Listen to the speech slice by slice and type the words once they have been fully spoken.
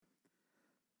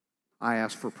I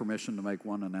asked for permission to make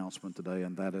one announcement today,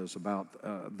 and that is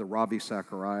about the Ravi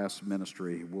Zacharias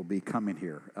ministry will be coming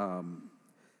here.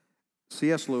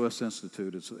 C.S. Lewis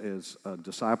Institute is a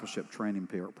discipleship training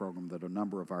program that a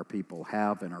number of our people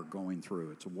have and are going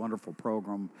through. It's a wonderful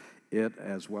program. It,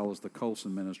 as well as the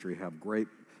Colson Ministry, have great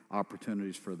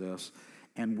opportunities for this.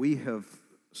 And we have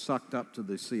sucked up to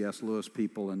the C.S. Lewis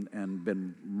people and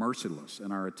been merciless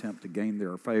in our attempt to gain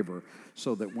their favor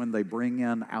so that when they bring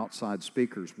in outside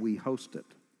speakers, we host it.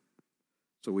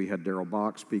 So we had Darrell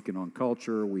Bock speaking on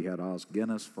culture. We had Os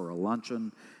Guinness for a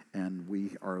luncheon. And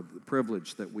we are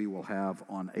privileged that we will have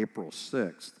on April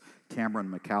 6th, Cameron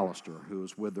McAllister, who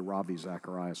is with the Ravi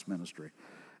Zacharias Ministry.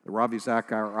 The Ravi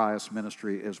Zacharias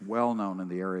Ministry is well known in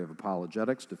the area of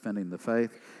apologetics, defending the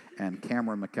faith, and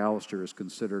Cameron McAllister is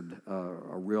considered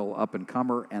a real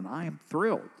up-and-comer, and I am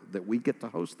thrilled that we get to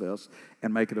host this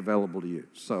and make it available to you.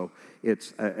 So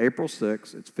it's April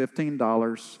 6th. It's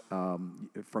 $15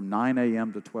 from 9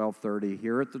 a.m. to 12:30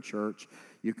 here at the church.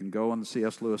 You can go on the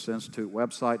C.S. Lewis Institute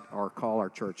website or call our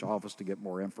church office to get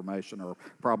more information, or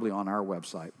probably on our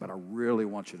website. But I really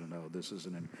want you to know this is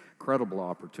an incredible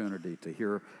opportunity to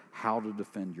hear how to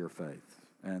defend your faith.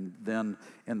 And then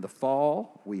in the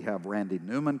fall, we have Randy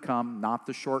Newman come, not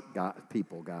the short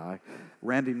guy.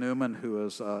 Randy Newman, who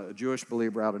is a Jewish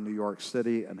believer out of New York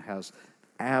City and has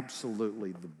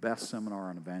absolutely the best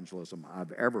seminar on evangelism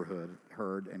I've ever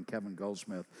heard, and Kevin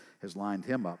Goldsmith has lined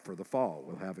him up for the fall.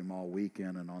 We'll have him all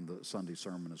weekend and on the Sunday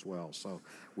sermon as well. So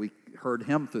we heard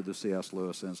him through the C.S.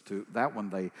 Lewis Institute. That one,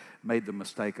 they made the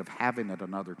mistake of having at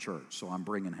another church, so I'm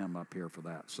bringing him up here for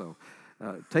that. So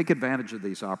take advantage of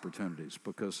these opportunities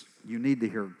because you need to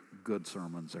hear good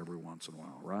sermons every once in a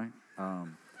while, right?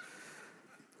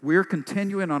 We're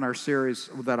continuing on our series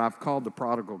that I've called The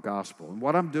Prodigal Gospel. And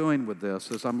what I'm doing with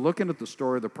this is I'm looking at the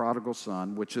story of the prodigal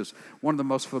son, which is one of the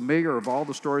most familiar of all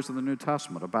the stories in the New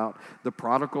Testament, about the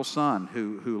prodigal son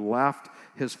who left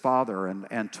his father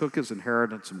and took his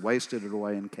inheritance and wasted it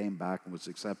away and came back and was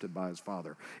accepted by his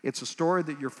father. It's a story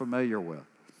that you're familiar with.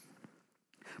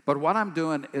 But what I'm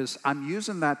doing is I'm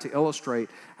using that to illustrate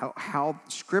how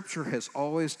Scripture has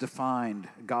always defined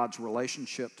God's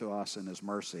relationship to us and His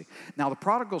mercy. Now, the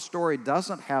prodigal story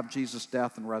doesn't have Jesus'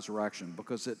 death and resurrection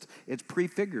because it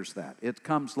prefigures that. It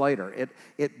comes later.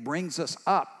 It brings us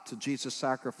up to Jesus'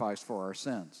 sacrifice for our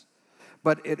sins.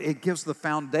 But it gives the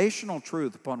foundational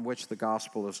truth upon which the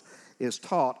gospel is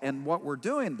taught. And what we're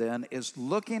doing then is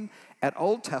looking at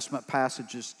Old Testament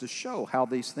passages to show how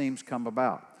these themes come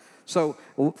about. So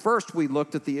first we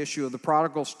looked at the issue of the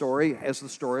prodigal story as the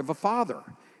story of a father.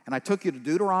 And I took you to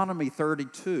Deuteronomy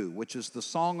 32, which is the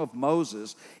Song of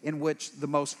Moses, in which the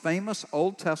most famous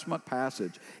Old Testament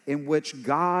passage in which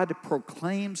God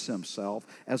proclaims himself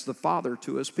as the father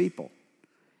to his people.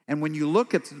 And when you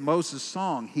look at Moses'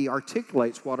 song, he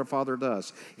articulates what a father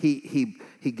does. He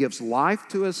gives life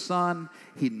to his son,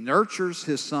 he nurtures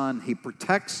his son, he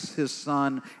protects his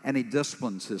son, and he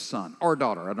disciplines his son or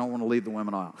daughter. I don't want to leave the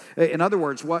women out. In other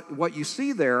words, what you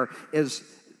see there is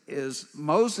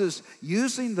Moses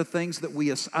using the things that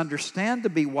we understand to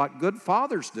be what good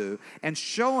fathers do and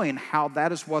showing how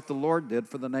that is what the Lord did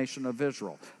for the nation of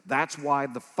Israel. That's why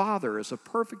the father is a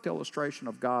perfect illustration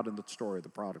of God in the story of the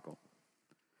prodigal.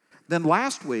 Then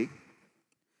last week,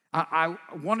 I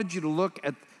wanted you to look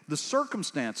at the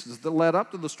circumstances that led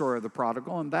up to the story of the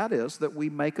prodigal, and that is that we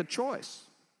make a choice.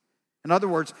 In other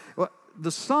words,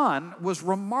 the son was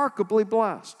remarkably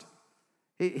blessed.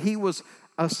 He was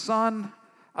a son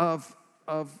of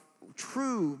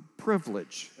true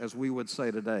privilege, as we would say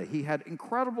today. He had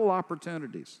incredible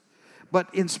opportunities. But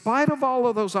in spite of all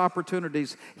of those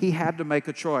opportunities, he had to make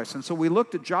a choice. And so we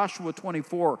looked at Joshua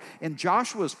 24 in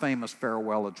Joshua's famous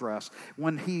farewell address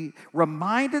when he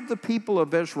reminded the people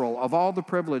of Israel of all the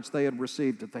privilege they had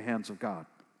received at the hands of God.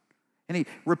 And he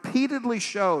repeatedly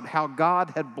showed how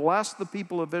God had blessed the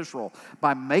people of Israel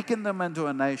by making them into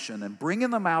a nation and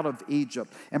bringing them out of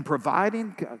Egypt and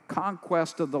providing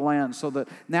conquest of the land so that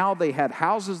now they had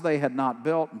houses they had not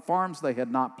built and farms they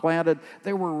had not planted.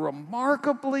 They were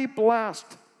remarkably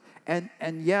blessed, and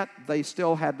yet they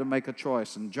still had to make a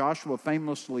choice. And Joshua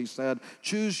famously said,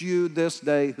 "Choose you this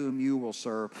day whom you will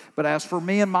serve. But as for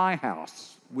me and my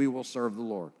house, we will serve the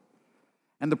Lord."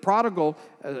 And the prodigal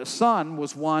son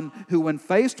was one who, when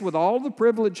faced with all the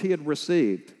privilege he had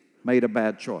received, made a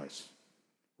bad choice,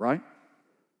 right?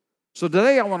 So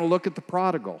today I want to look at the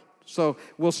prodigal. So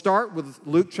we'll start with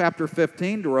Luke chapter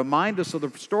 15 to remind us of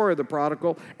the story of the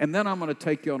prodigal, and then I'm going to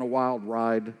take you on a wild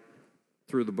ride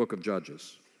through the book of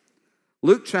Judges.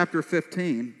 Luke chapter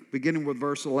 15, beginning with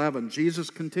verse 11, Jesus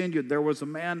continued, "There was a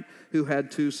man who had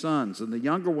 2 sons, and the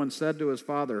younger one said to his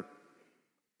father,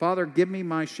 "Father, give me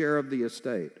my share of the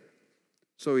estate."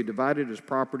 So he divided his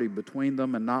property between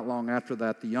them, and not long after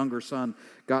that, the younger son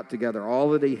got together all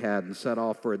that he had and set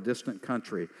off for a distant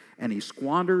country, and he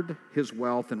squandered his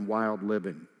wealth in wild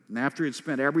living. And after he had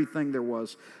spent everything, there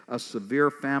was a severe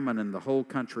famine in the whole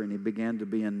country, and he began to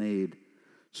be in need.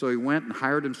 So he went and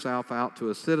hired himself out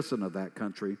to a citizen of that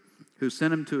country, who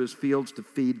sent him to his fields to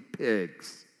feed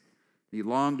pigs. He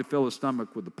longed to fill his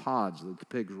stomach with the pods that the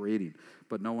pigs were eating,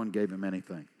 but no one gave him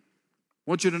anything. I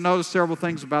want you to notice several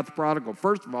things about the prodigal.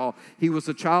 First of all, he was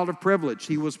a child of privilege.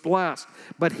 He was blessed,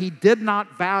 but he did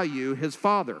not value his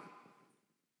father,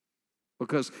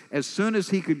 because as soon as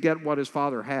he could get what his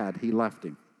father had, he left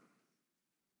him.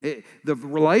 The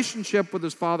relationship with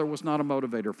his father was not a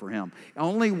motivator for him.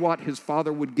 Only what his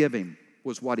father would give him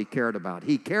was what he cared about.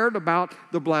 He cared about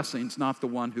the blessings, not the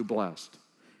one who blessed.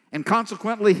 And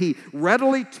consequently, he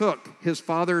readily took his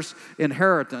father's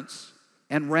inheritance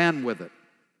and ran with it.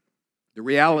 The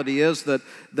reality is that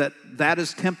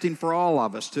is tempting for all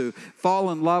of us, to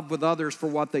fall in love with others for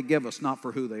what they give us, not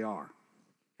for who they are.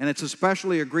 And it's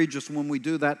especially egregious when we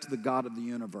do that to the God of the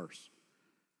universe.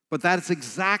 But that's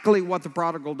exactly what the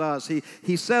prodigal does.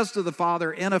 He says to the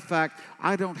father, in effect,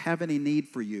 "I don't have any need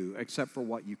for you except for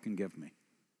what you can give me."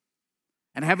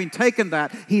 And having taken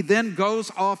that, he then goes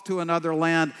off to another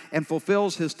land and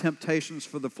fulfills his temptations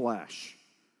for the flesh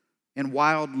in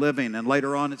wild living. And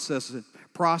later on it says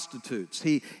prostitutes.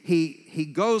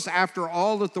 He goes after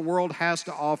all that the world has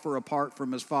to offer apart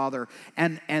from his father,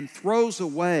 and throws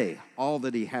away all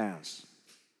that he has.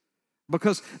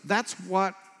 Because that's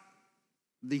what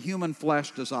the human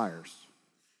flesh desires.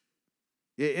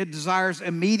 It desires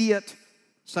immediate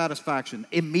satisfaction,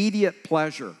 immediate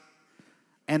pleasure,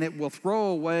 and it will throw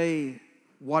away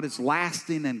what is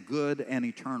lasting and good and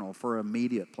eternal for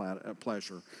immediate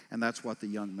pleasure. And that's what the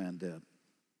young man did.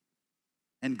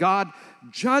 And God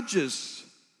judges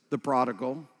the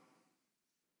prodigal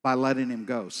by letting him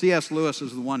go. C.S. Lewis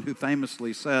is the one who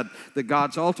famously said that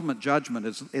God's ultimate judgment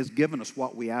is given us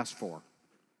what we ask for.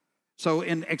 So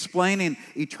in explaining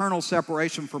eternal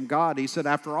separation from God, he said,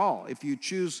 after all, if you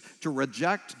choose to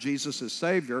reject Jesus as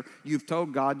Savior, you've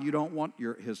told God you don't want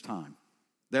his time.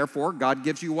 Therefore, God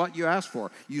gives you what you ask for.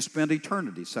 You spend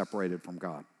eternity separated from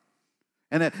God.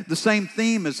 And the same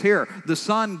theme is here. The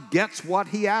son gets what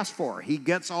he asked for. He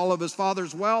gets all of his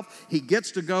father's wealth. He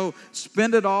gets to go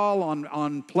spend it all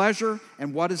on pleasure.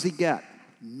 And what does he get?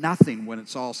 Nothing when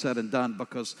it's all said and done,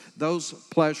 because those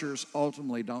pleasures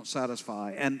ultimately don't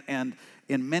satisfy. And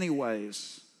in many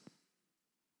ways,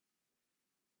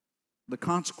 the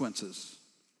consequences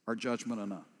are judgment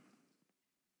enough.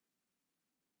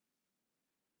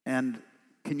 And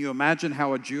can you imagine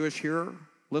how a Jewish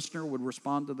listener would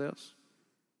respond to this?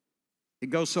 It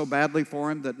goes so badly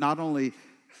for him that not only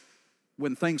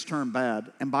when things turn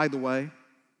bad, and by the way,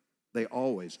 they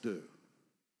always do.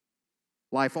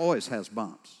 Life always has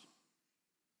bumps.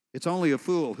 It's only a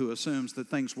fool who assumes that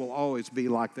things will always be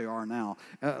like they are now.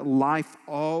 Life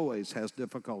always has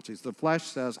difficulties. The flesh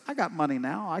says, I got money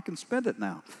now, I can spend it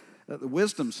now. The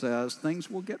wisdom says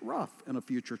things will get rough in a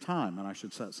future time, and I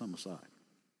should set some aside.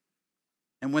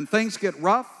 And when things get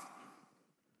rough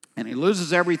and he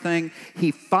loses everything,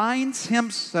 he finds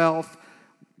himself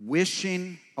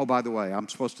wishing, oh, by the way, I'm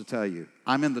supposed to tell you,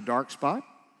 I'm in the dark spot.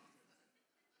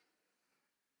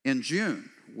 In June,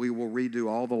 we will redo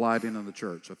all the lighting in the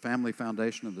church. The family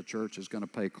foundation of the church is going to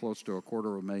pay close to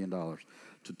 $250,000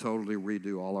 to totally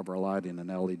redo all of our lighting and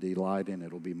LED lighting.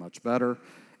 It'll be much better,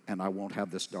 and I won't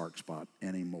have this dark spot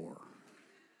anymore.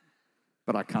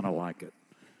 But I kind of like it.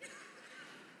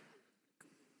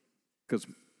 Because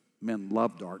men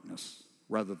love darkness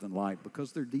rather than light,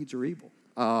 because their deeds are evil.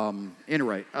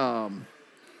 Anyway, I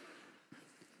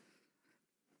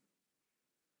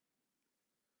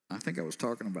think I was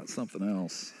talking about something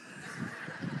else.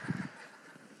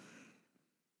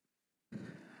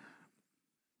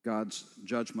 God's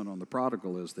judgment on the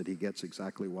prodigal is that he gets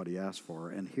exactly what he asked for.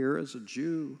 And here is a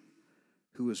Jew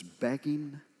who is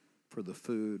begging for the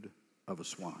food of a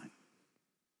swine.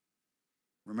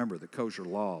 Remember, the kosher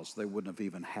laws, they wouldn't have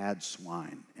even had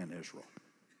swine in Israel.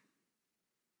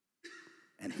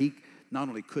 And he not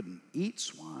only couldn't eat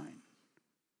swine,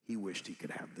 he wished he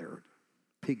could have their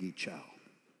piggy chow,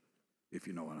 if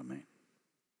you know what I mean.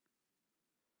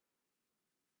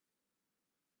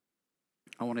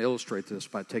 I want to illustrate this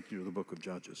by taking you to the book of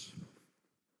Judges.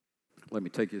 Let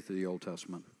me take you to the Old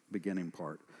Testament beginning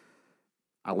part.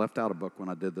 I left out a book when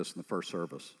I did this in the first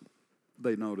service.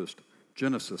 They noticed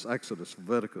Genesis, Exodus,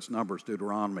 Leviticus, Numbers,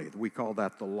 Deuteronomy. We call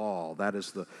that the law. That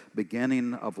is the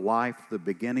beginning of life, the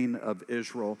beginning of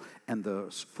Israel, and the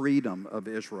freedom of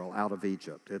Israel out of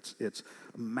Egypt. It's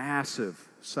a massive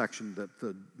section that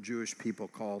the Jewish people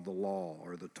call the law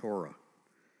or the Torah.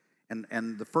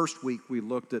 And the first week we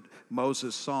looked at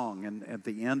Moses' song and at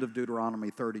the end of Deuteronomy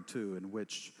 32, in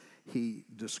which he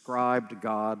described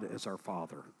God as our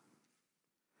Father.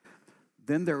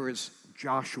 Then there is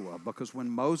Joshua, because when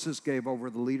Moses gave over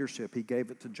the leadership, he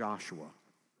gave it to Joshua.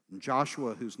 And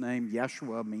Joshua, whose name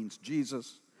Yeshua means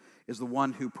Jesus, is the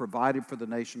one who provided for the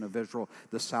nation of Israel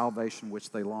the salvation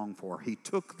which they longed for. He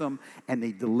took them and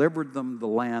he delivered them the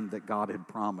land that God had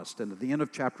promised. And at the end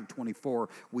of chapter 24,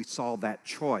 we saw that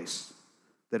choice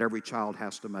that every child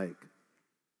has to make.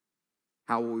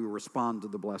 How will we respond to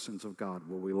the blessings of God?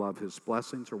 Will we love his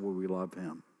blessings or will we love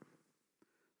him?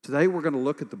 Today we're going to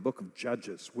look at the book of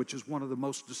Judges, which is one of the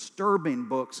most disturbing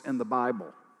books in the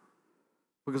Bible.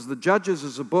 Because the Judges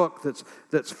is a book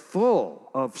that's full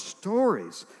of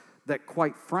stories that,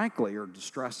 quite frankly, are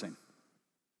distressing.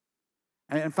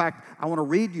 And in fact, I want to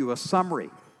read you a summary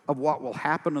of what will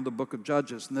happen in the book of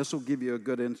Judges, and this will give you a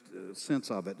good sense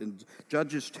of it. In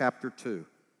Judges chapter 2.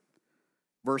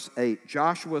 Verse 8,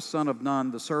 Joshua, son of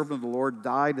Nun, the servant of the Lord,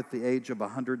 died at the age of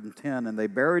 110, and they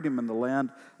buried him in the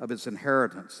land of his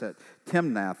inheritance at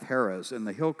Timnath-Heres in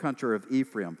the hill country of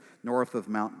Ephraim, north of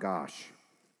Mount Gosh.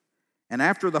 And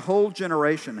after the whole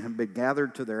generation had been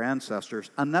gathered to their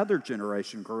ancestors, another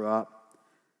generation grew up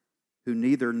who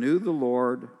neither knew the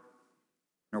Lord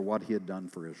nor what he had done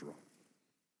for Israel.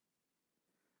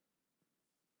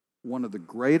 One of the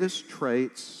greatest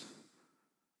traits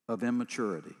of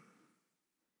immaturity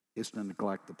is to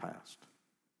neglect the past.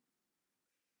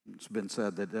 It's been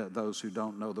said that those who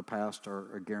don't know the past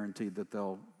are guaranteed that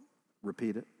they'll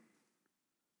repeat it.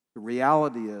 The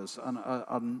reality is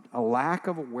a lack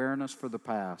of awareness for the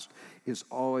past is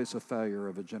always a failure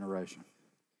of a generation.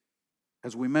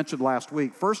 As we mentioned last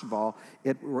week, first of all,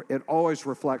 it always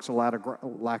reflects a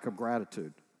lack of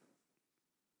gratitude.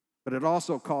 But it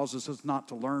also causes us not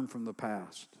to learn from the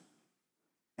past.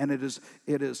 And it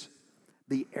is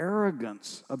the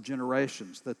arrogance of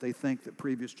generations that they think that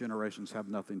previous generations have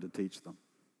nothing to teach them.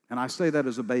 And I say that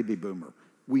as a baby boomer.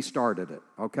 We started it,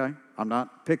 okay? I'm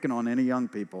not picking on any young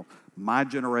people. My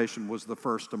generation was the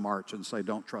first to march and say,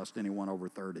 don't trust anyone over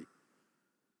 30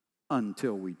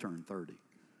 until we turn 30.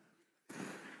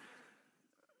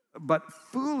 But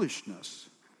foolishness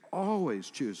always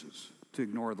chooses to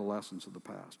ignore the lessons of the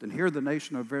past. And here the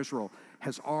nation of Israel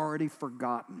has already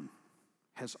forgotten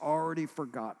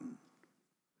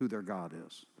who their God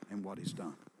is and what he's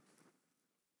done.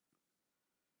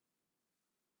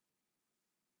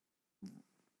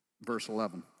 Verse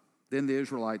 11, then the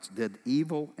Israelites did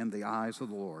evil in the eyes of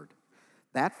the Lord.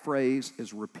 That phrase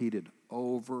is repeated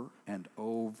over and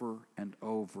over and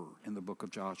over in the book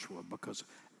of Joshua, because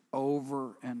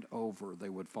over and over they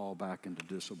would fall back into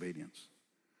disobedience.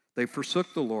 They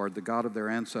forsook the Lord, the God of their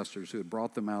ancestors who had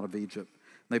brought them out of Egypt.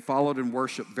 They followed and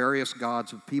worshiped various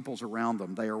gods of peoples around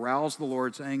them. They aroused the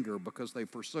Lord's anger because they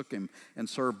forsook him and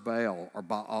served Baal or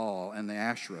Baal and the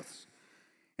Ashereths.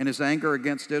 In his anger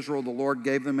against Israel, the Lord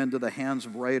gave them into the hands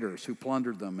of raiders who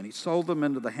plundered them, and he sold them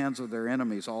into the hands of their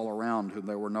enemies all around, whom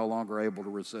they were no longer able to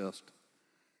resist.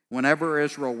 Whenever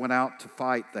Israel went out to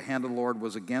fight, the hand of the Lord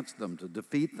was against them to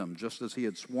defeat them, just as he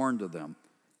had sworn to them,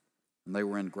 and they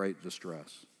were in great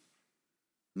distress.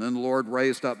 And then the Lord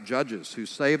raised up judges who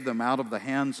saved them out of the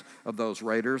hands of those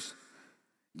raiders,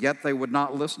 yet they would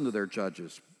not listen to their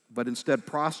judges, but instead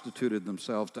prostituted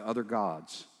themselves to other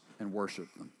gods and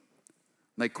worshiped them.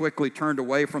 They quickly turned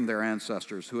away from their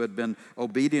ancestors who had been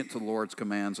obedient to the Lord's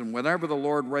commands. And whenever the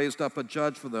Lord raised up a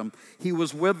judge for them, he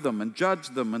was with them and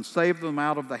judged them and saved them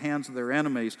out of the hands of their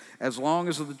enemies as long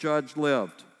as the judge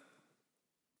lived.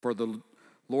 For the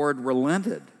Lord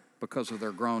relented because of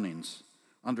their groanings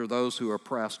under those who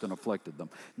oppressed and afflicted them.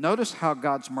 Notice how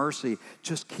God's mercy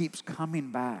just keeps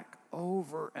coming back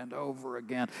over and over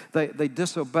again. They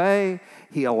disobey.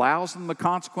 He allows them the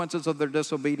consequences of their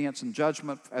disobedience and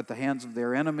judgment at the hands of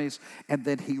their enemies, and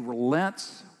then he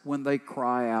relents when they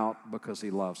cry out because he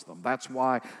loves them. That's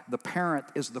why the parent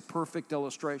is the perfect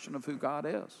illustration of who God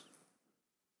is.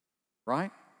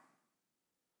 Right?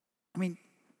 I mean,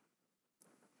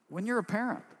 when you're a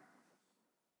parent,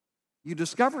 you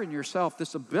discover in yourself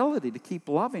this ability to keep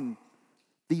loving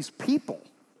these people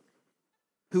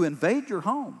who invade your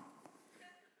home.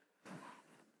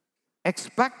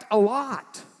 Expect a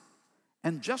lot.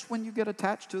 And just when you get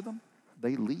attached to them,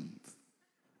 they leave.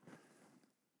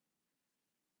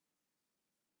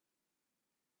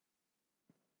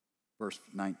 Verse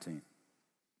 19.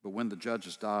 But when the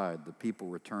judges died, the people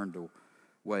returned to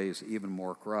ways even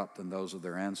more corrupt than those of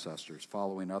their ancestors,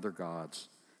 following other gods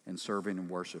and serving and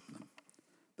worshiping them.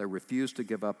 They refused to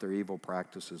give up their evil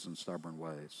practices and stubborn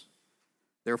ways.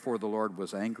 Therefore the Lord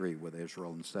was angry with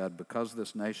Israel and said, because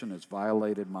this nation has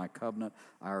violated my covenant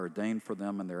I ordained for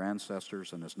them and their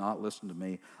ancestors and has not listened to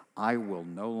me, I will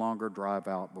no longer drive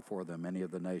out before them any of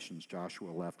the nations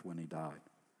Joshua left when he died.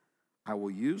 I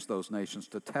will use those nations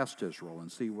to test Israel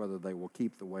and see whether they will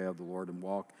keep the way of the Lord and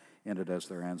walk in it as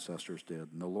their ancestors did.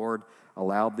 And the Lord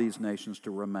allowed these nations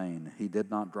to remain. He did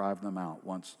not drive them out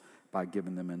once by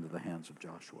giving them into the hands of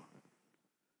Joshua.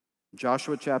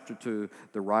 Joshua chapter 2,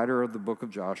 the writer of the book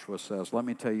of Joshua says, let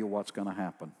me tell you what's going to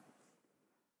happen.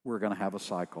 We're going to have a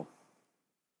cycle.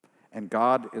 And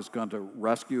God is going to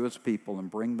rescue his people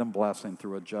and bring them blessing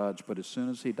through a judge. But as soon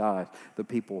as he dies, the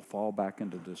people will fall back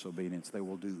into disobedience. They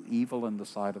will do evil in the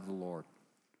sight of the Lord.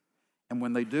 And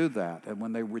when they do that, and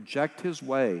when they reject his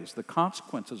ways, the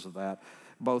consequences of that,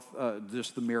 both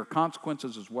just the mere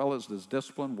consequences as well as his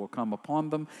discipline will come upon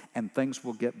them, and things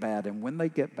will get bad. And when they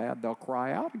get bad, they'll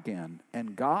cry out again.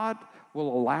 And God will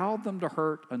allow them to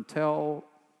hurt until,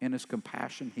 in his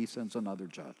compassion, he sends another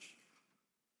judge.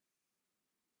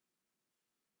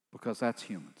 Because that's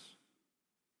humans.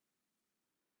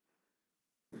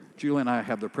 Julie and I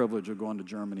have the privilege of going to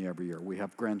Germany every year. We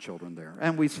have grandchildren there,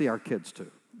 and we see our kids too.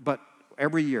 But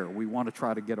every year we want to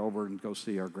try to get over and go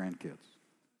see our grandkids.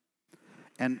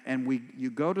 And you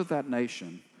go to that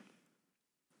nation,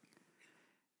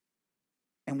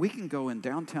 and we can go in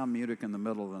downtown Munich in the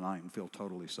middle of the night and feel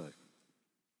totally safe.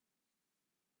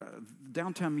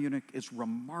 Downtown Munich is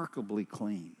remarkably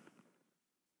clean.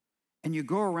 And you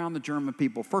go around the German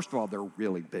people, first of all, they're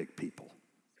really big people,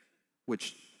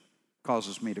 which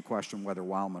causes me to question whether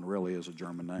Wildman really is a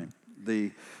German name.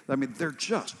 They're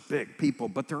just big people,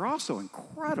 but they're also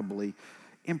incredibly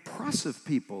impressive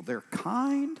people. They're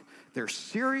kind. They're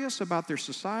serious about their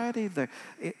society.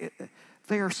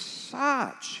 They are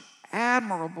such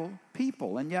admirable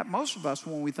people. And yet most of us,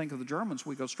 when we think of the Germans,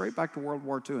 we go straight back to World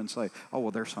War II and say, oh, well,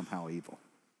 they're somehow evil.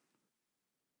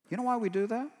 You know why we do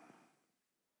that?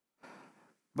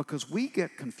 Because we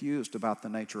get confused about the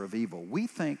nature of evil. We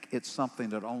think it's something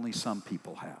that only some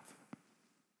people have.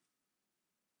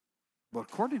 But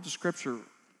according to Scripture,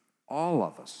 all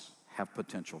of us have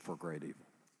potential for great evil.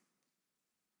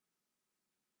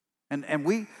 And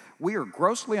we are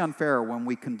grossly unfair when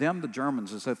we condemn the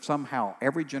Germans as if somehow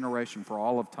every generation for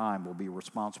all of time will be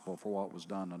responsible for what was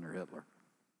done under Hitler.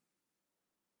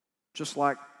 Just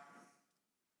like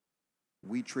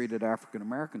we treated African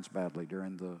Americans badly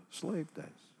during the slave days,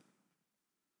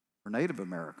 or Native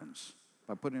Americans,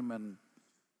 by putting them in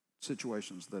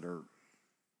situations that are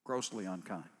grossly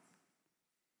unkind.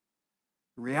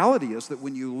 The reality is that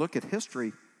when you look at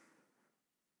history,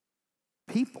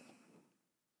 people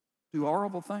do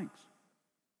horrible things.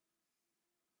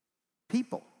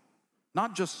 People,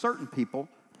 not just certain people,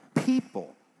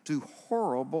 people do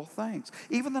horrible things.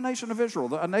 Even the nation of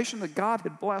Israel, a nation that God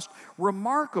had blessed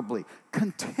remarkably,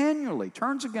 continually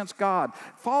turns against God,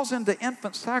 falls into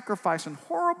infant sacrifice and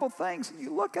horrible things. And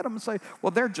you look at them and say,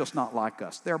 well, they're just not like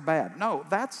us. They're bad. No,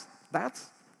 that's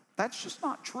just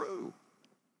not true.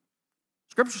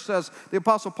 Scripture says, the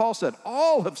Apostle Paul said,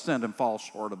 all have sinned and fall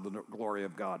short of the glory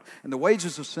of God. And the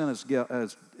wages of sin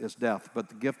is death, but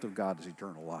the gift of God is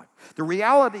eternal life. The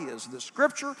reality is that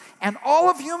Scripture and all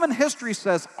of human history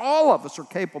says all of us are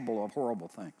capable of horrible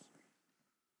things.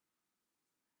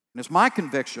 And it's my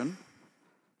conviction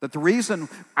that the reason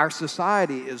our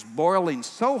society is boiling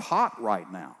so hot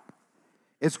right now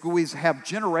is because we have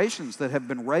generations that have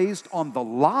been raised on the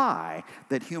lie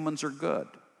that humans are good.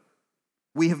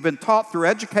 We have been taught through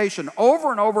education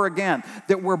over and over again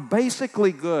that we're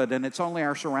basically good and it's only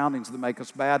our surroundings that make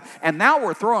us bad. And now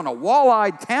we're throwing a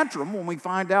wall-eyed tantrum when we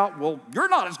find out, well, you're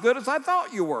not as good as I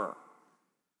thought you were.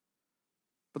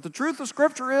 But the truth of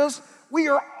Scripture is we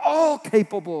are all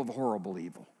capable of horrible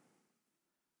evil.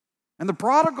 And the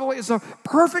prodigal is a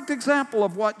perfect example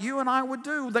of what you and I would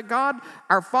do, that God,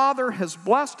 our Father, has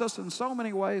blessed us in so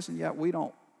many ways, and yet we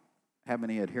don't have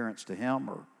any adherence to Him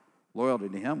or loyalty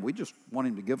to Him. We just want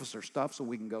Him to give us our stuff so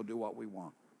we can go do what we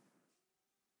want.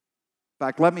 In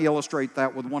fact, let me illustrate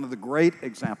that with one of the great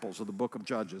examples of the book of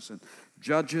Judges. In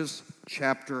Judges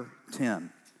chapter 10.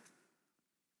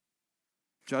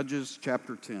 Judges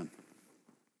chapter 10.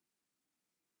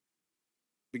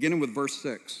 Beginning with verse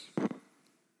 6.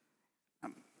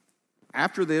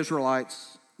 After the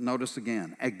Israelites, notice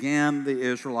again the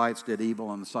Israelites did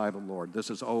evil in the sight of the Lord. This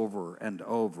is over and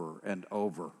over and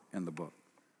over in the book.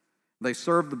 They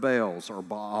served the Baals or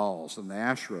Baals and the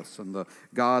Ashereths and the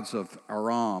gods of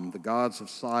Aram, the gods of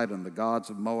Sidon, the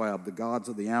gods of Moab, the gods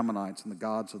of the Ammonites, and the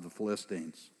gods of the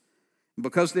Philistines. And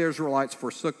because the Israelites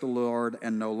forsook the Lord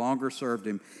and no longer served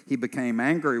him, he became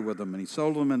angry with them, and he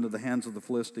sold them into the hands of the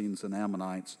Philistines and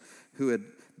Ammonites, who had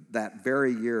that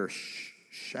very year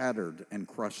shattered and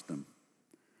crushed them.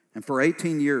 And for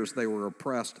 18 years they were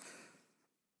oppressed,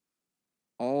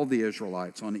 all the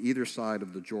Israelites on either side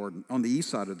of the Jordan, on the east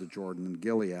side of the Jordan in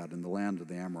Gilead, in the land of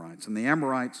the Amorites. And the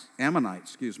Ammonites,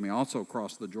 also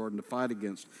crossed the Jordan to fight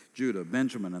against Judah,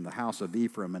 Benjamin, and the house of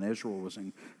Ephraim, and Israel was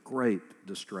in great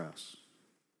distress.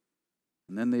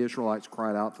 And then the Israelites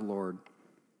cried out to the Lord,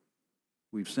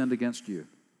 "We've sinned against you,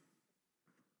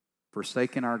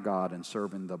 forsaking our God and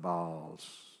serving the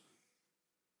Baals."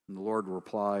 And the Lord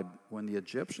replied, "When the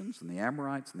Egyptians and the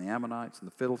Amorites and the Ammonites and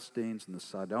the Philistines and the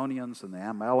Sidonians and the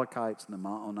Amalekites and the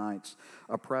Maonites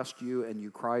oppressed you and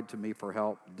you cried to me for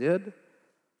help, did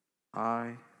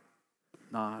I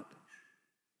not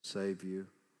save you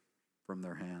from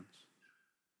their hands?"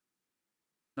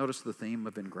 Notice the theme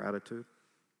of ingratitude.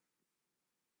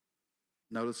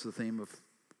 Notice the theme of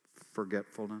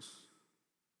forgetfulness.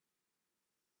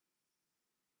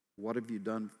 What have you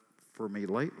done for me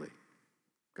lately,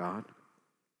 God?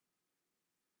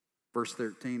 Verse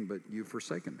 13, "But you've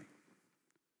forsaken me,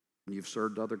 and you've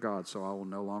served other gods, so I will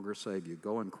no longer save you.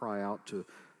 Go and cry out to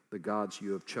the gods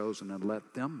you have chosen and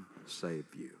let them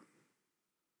save you.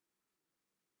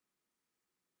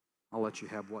 I'll let you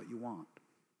have what you want.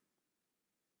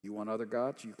 You want other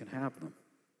gods? You can have them."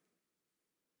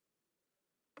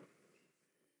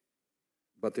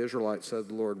 But the Israelites said to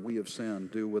the Lord, "We have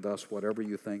sinned. Do with us whatever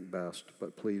you think best,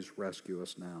 but please rescue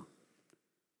us now."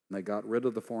 And they got rid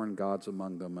of the foreign gods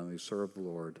among them, and they served the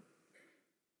Lord.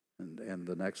 And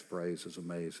the next phrase is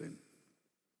amazing.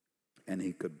 "And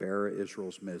he could bear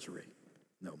Israel's misery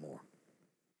no more."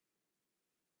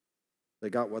 They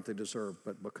got what they deserved,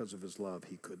 but because of his love,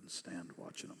 he couldn't stand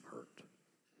watching them hurt.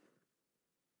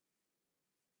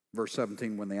 Verse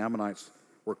 17, "When the Ammonites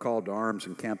were called to arms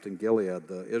and camped in Gilead,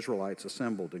 the Israelites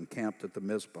assembled and camped at the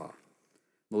Mizpah.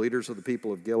 The leaders of the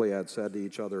people of Gilead said to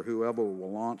each other, 'Whoever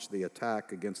will launch the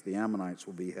attack against the Ammonites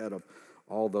will be head of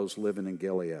all those living in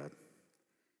Gilead.'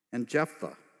 And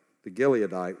Jephthah, the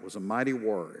Gileadite, was a mighty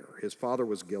warrior. His father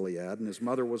was Gilead, and his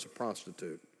mother was a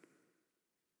prostitute."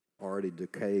 Already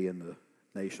decay in the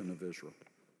nation of Israel.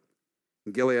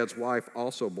 "And Gilead's wife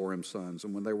also bore him sons,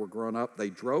 and when they were grown up,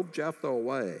 they drove Jephthah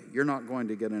away. 'You're not going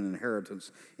to get an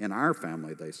inheritance in our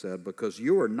family,' they said, 'because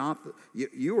you are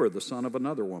the son of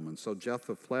another woman.' So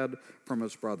Jephthah fled from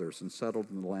his brothers and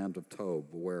settled in the land of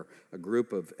Tob, where a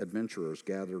group of adventurers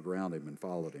gathered around him and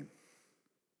followed him.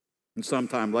 And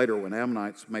sometime later, when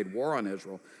Ammonites made war on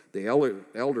Israel, the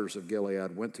elders of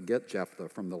Gilead went to get Jephthah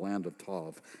from the land of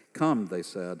Tob. 'Come,' they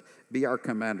said, 'be our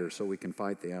commander so we can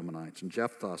fight the Ammonites.' And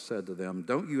Jephthah said to them,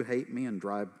 didn't you hate me and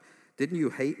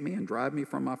drive me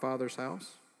from my father's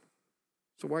house?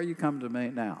 So why are you coming to me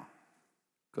now?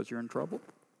 Because you're in trouble?"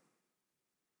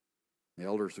 The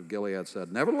elders of Gilead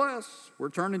said, "Nevertheless, we're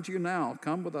turning to you now.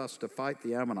 Come with us to fight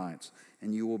the Ammonites,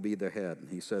 and you will be their head." And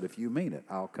he said, "If you mean it,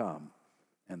 I'll come."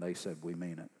 And they said, "We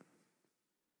mean it."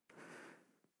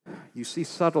 You see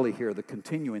subtly here the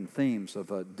continuing themes of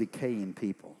a decaying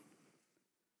people.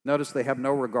 Notice they have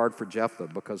no regard for Jephthah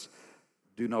because,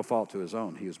 due no fault to his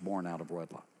own, he was born out of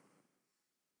wedlock.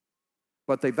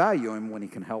 But they value him when he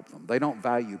can help them. They don't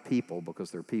value people because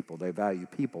they're people. They value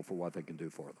people for what they can do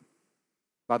for them.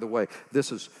 By the way,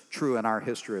 this is true in our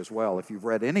history as well. If you've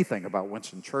read anything about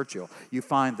Winston Churchill, you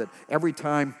find that every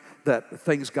time that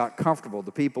things got comfortable,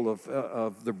 the people of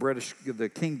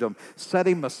the kingdom set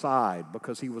him aside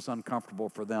because he was uncomfortable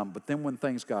for them. But then when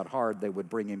things got hard, they would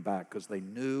bring him back because they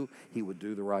knew he would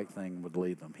do the right thing and would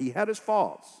lead them. He had his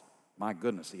faults. My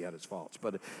goodness, he had his faults.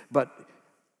 But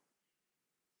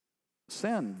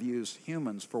sin views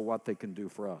humans for what they can do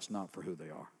for us, not for who they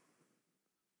are.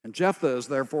 And Jephthah is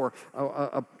therefore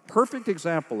a perfect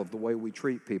example of the way we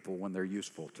treat people when they're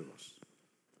useful to us.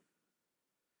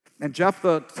 And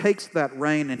Jephthah takes that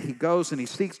reign and he goes and he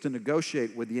seeks to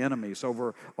negotiate with the enemies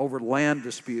over land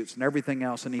disputes and everything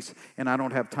else. And I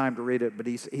don't have time to read it, but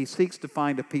he seeks to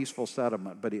find a peaceful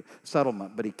settlement, but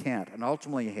he can't. And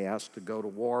ultimately he has to go to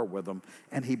war with them,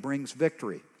 and he brings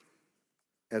victory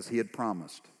as he had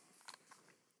promised.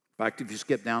 In fact, if you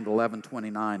skip down to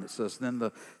 11:29, it says, "Then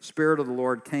the Spirit of the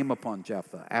Lord came upon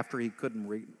Jephthah after he couldn't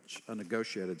reach a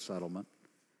negotiated settlement.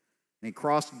 And he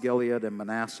crossed Gilead and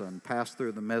Manasseh and passed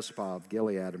through the Mizpah of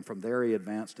Gilead, and from there he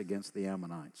advanced against the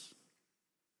Ammonites."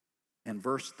 And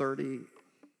verse 30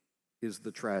 is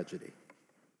the tragedy.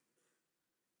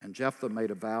 And Jephthah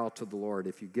made a vow to the Lord,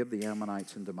 if you give the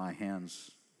Ammonites into my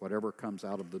hands, whatever comes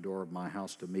out of the door of my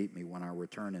house to meet me when I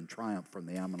return in triumph from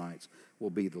the Ammonites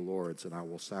will be the Lord's, and I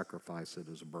will sacrifice it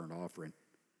as a burnt offering.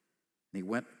 And he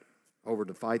went over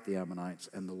to fight the Ammonites,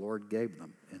 and the Lord gave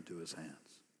them into his hands.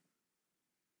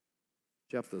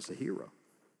 Jephthah's a hero,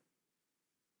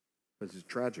 but he's a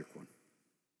tragic one.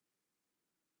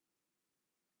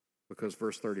 Because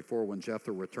verse 34, when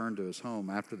Jephthah returned to his home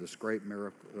after this great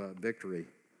victory,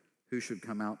 who should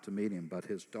come out to meet him but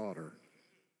his daughter,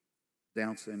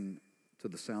 dancing to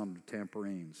the sound of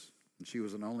tambourines? And she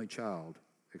was an only child.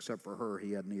 Except for her,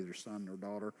 he had neither son nor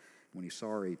daughter. When he saw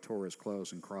her, he tore his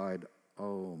clothes and cried,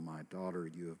 "Oh, my daughter,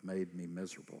 you have made me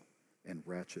miserable and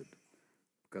wretched,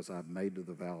 because I've made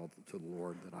the vow to the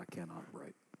Lord that I cannot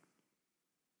break."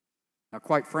 Now,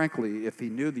 quite frankly, if he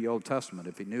knew the Old Testament,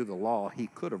 if he knew the law, he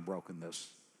could have broken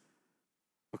this.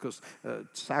 Because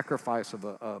sacrifice of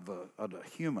a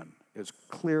human is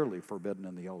clearly forbidden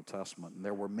in the Old Testament. And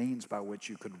there were means by which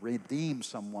you could redeem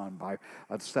someone by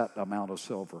a set amount of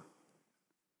silver.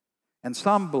 And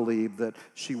some believe that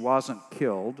she wasn't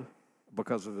killed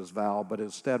because of his vow, but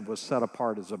instead was set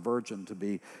apart as a virgin to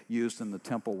be used in the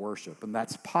temple worship. And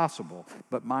that's possible,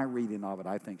 but my reading of it,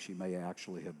 I think she may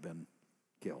actually have been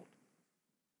killed.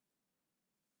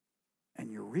 And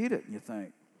you read it and you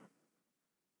think,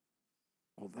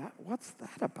 well, what's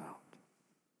that about?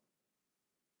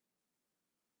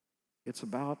 It's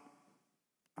about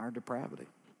our depravity.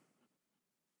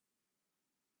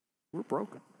 We're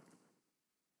broken.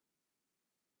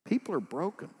 People are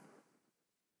broken.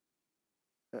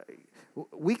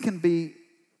 We can be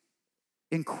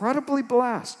incredibly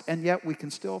blessed, and yet we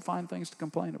can still find things to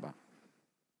complain about.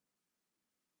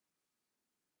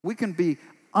 We can be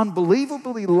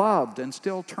unbelievably loved and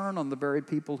still turn on the very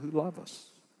people who love us.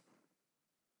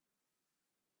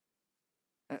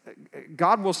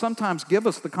 God will sometimes give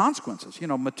us the consequences. You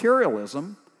know,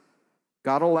 materialism,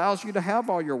 God allows you to have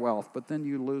all your wealth, but then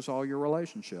you lose all your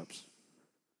relationships.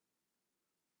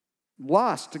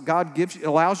 Lust, God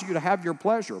allows you to have your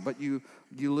pleasure, but you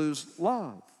lose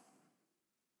love.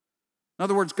 In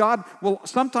other words, God will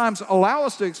sometimes allow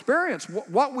us to experience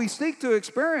what we seek to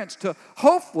experience to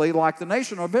hopefully, like the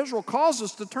nation of Israel, cause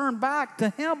us to turn back to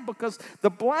Him, because the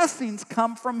blessings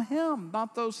come from Him,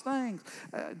 not those things.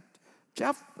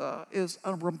 Jephthah is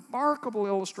a remarkable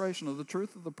illustration of the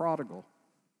truth of the prodigal.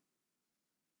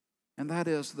 And that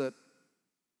is that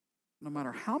no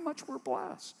matter how much we're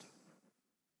blessed,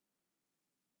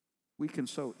 we can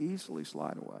so easily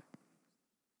slide away.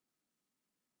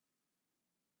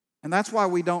 And that's why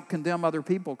we don't condemn other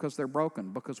people because they're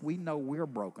broken, because we know we're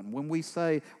broken. When we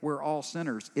say we're all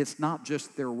sinners, it's not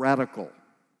just theoretical,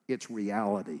 it's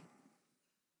reality.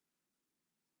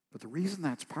 But the reason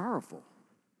that's powerful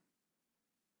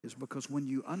is because when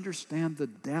you understand the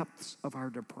depths of our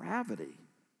depravity,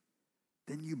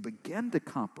 then you begin to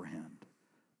comprehend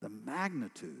the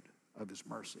magnitude of His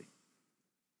mercy.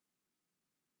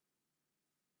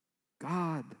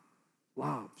 God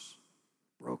loves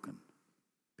broken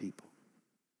people.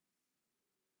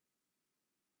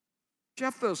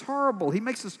 Jephthah is horrible. He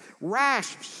makes this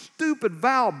rash, stupid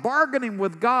vow, bargaining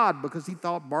with God because he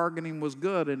thought bargaining was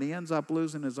good, and he ends up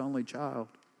losing his only child.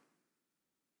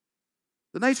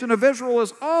 The nation of Israel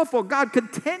is awful. God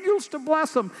continues to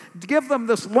bless them, to give them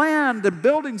this land and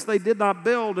buildings they did not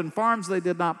build and farms they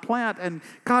did not plant, and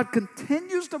God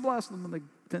continues to bless them, and they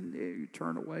continue to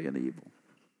turn away in evil.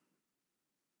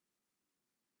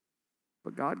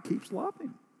 But God keeps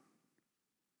loving.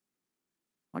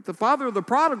 Like the father of the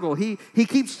prodigal, he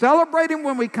keeps celebrating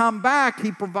when we come back.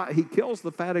 He kills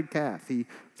the fatted calf. He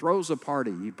throws a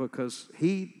party because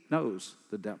he knows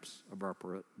the depths of our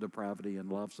depravity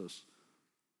and loves us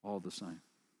all the same.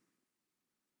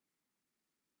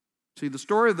 See, the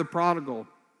story of the prodigal,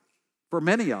 for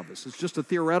many of us, is just a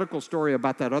theoretical story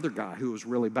about that other guy who was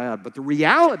really bad. But the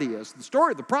reality is, the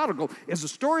story of the prodigal is a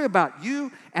story about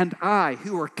you and I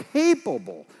who are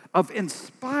capable of, in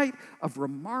spite of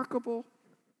remarkable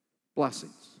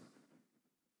blessings,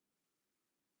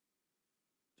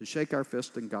 to shake our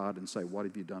fist in God and say, "What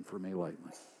have you done for me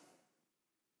lately?"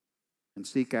 And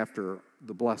seek after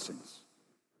the blessings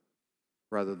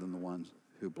rather than the ones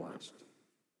who blessed.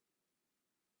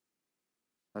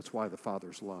 That's why the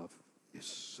Father's love is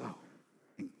so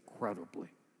incredibly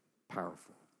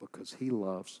powerful, because He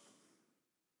loves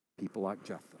people like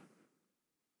Jephthah,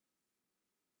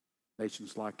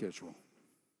 nations like Israel,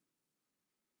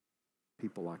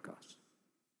 people like us.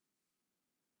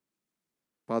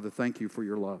 Father, thank you for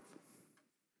your love.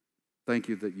 Thank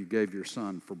you that you gave your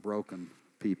Son for broken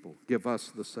people. Give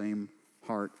us the same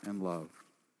heart and love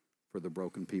for the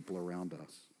broken people around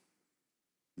us.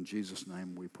 In Jesus'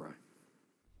 name we pray.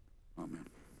 Amen.